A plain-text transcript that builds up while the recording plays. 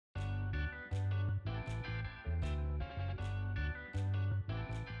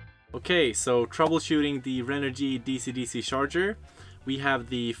Okay, so troubleshooting the RENOGY DC-DC charger. We have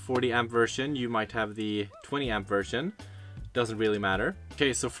the 40 amp version, you might have the 20 amp version, doesn't really matter.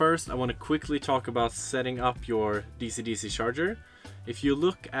 Okay, so first I want to quickly talk about setting up your DC-DC charger. If you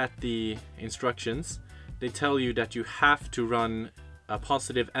look at the instructions, they tell you that you have to run a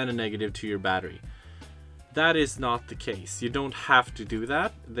positive and a negative to your battery. That is not the case. You don't have to do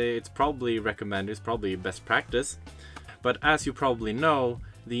that. It's probably recommended, it's probably best practice. But as you probably know,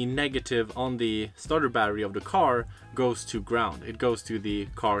 the negative on the starter battery of the car goes to ground. It goes to the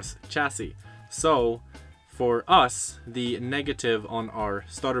car's chassis. So for us, the negative on our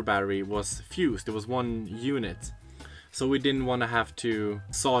starter battery was fused. It was one unit. So we didn't want to have to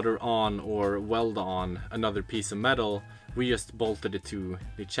solder on or weld on another piece of metal. We just bolted it to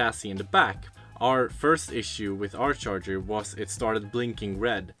the chassis in the back. Our first issue with our charger was it started blinking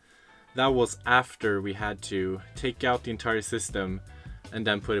red. That was after we had to take out the entire system and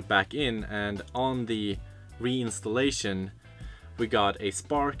then put it back in, and on the reinstallation we got a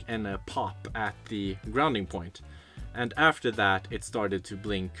spark and a pop at the grounding point, and after that it started to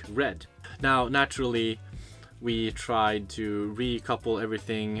blink red. Now naturally we tried to recouple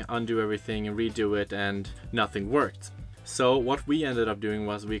everything, undo everything and redo it, and nothing worked. So what we ended up doing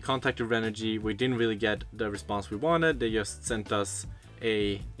was we contacted RENOGY. We didn't really get the response we wanted. They just sent us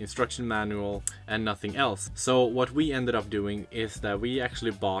a instruction manual and nothing else. So what we ended up doing is that we actually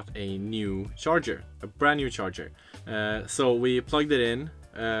bought a new charger, a brand new charger. So we plugged it in,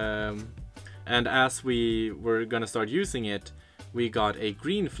 and as we were gonna start using it, we got a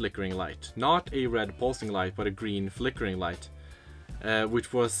green flickering light, not a red pulsing light, but a green flickering light,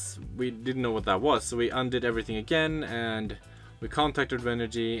 which was, we didn't know what that was. So we undid everything again and we contacted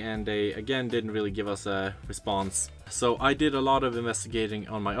RENOGY, and they again didn't really give us a response. So I did a lot of investigating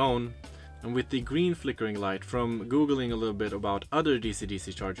on my own, and with the green flickering light, from googling a little bit about other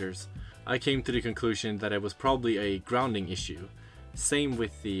DC-DC chargers, I came to the conclusion that it was probably a grounding issue. Same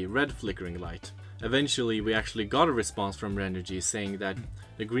with the red flickering light. Eventually we actually got a response from RENOGY saying that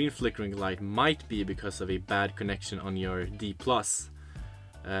the green flickering light might be because of a bad connection on your D+, 12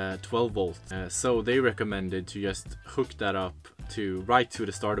 volt. So they recommended to just hook that up right to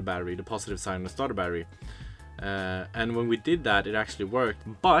the starter battery, the positive side on the starter battery. And when we did that, it actually worked.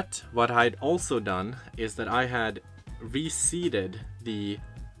 But what I'd also done is that I had reseated the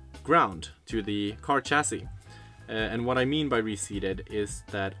ground to the car chassis. And what I mean by reseated is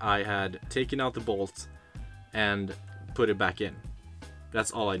that I had taken out the bolts and put it back in.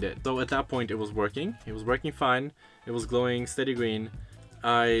 That's all I did. So at that point it was working. It was working fine. It was glowing steady green.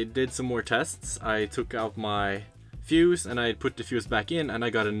 I did some more tests. I took out my fuse and I put the fuse back in, and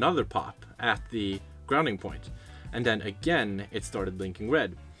I got another pop at the grounding point. And then again it started blinking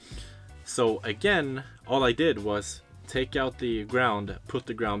red. So again, all I did was take out the ground, put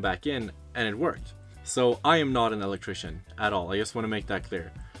the ground back in, and it worked. So I am not an electrician at all. I just want to make that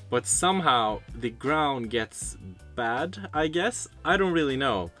clear. But somehow the ground gets bad, I guess. I don't really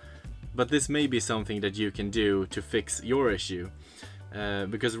know. But this may be something that you can do to fix your issue.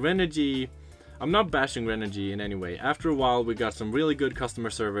 Because RENOGY, I'm not bashing RENOGY in any way. After a while we got some really good customer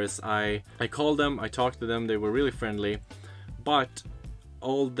service. I called them, I talked to them, they were really friendly. But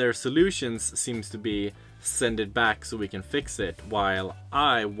all their solutions seems to be send it back so we can fix it, while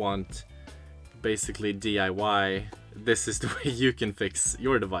I want basically DIY. This is the way you can fix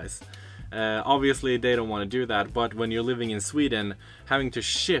your device. Obviously they don't want to do that, but when you're living in Sweden, having to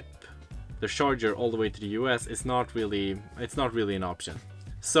ship the charger all the way to the US is not really an option.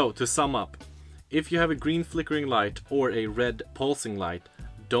 So to sum up, if you have a green flickering light or a red pulsing light,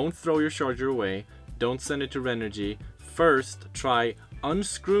 don't throw your charger away, don't send it to RENOGY. First try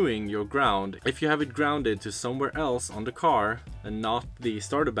unscrewing your ground. If you have it grounded to somewhere else on the car and not the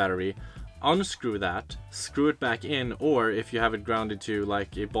starter battery, unscrew that, screw it back in, or if you have it grounded to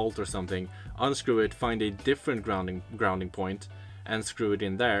like a bolt or something, unscrew it, find a different grounding point and screw it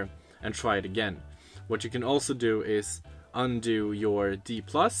in there and try it again. What you can also do is undo your D+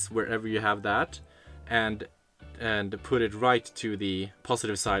 wherever you have that and put it right to the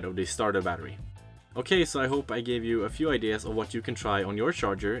positive side of the starter battery. Okay, so I hope I gave you a few ideas of what you can try on your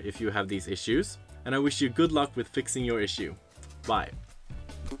charger if you have these issues, and I wish you good luck with fixing your issue. Bye.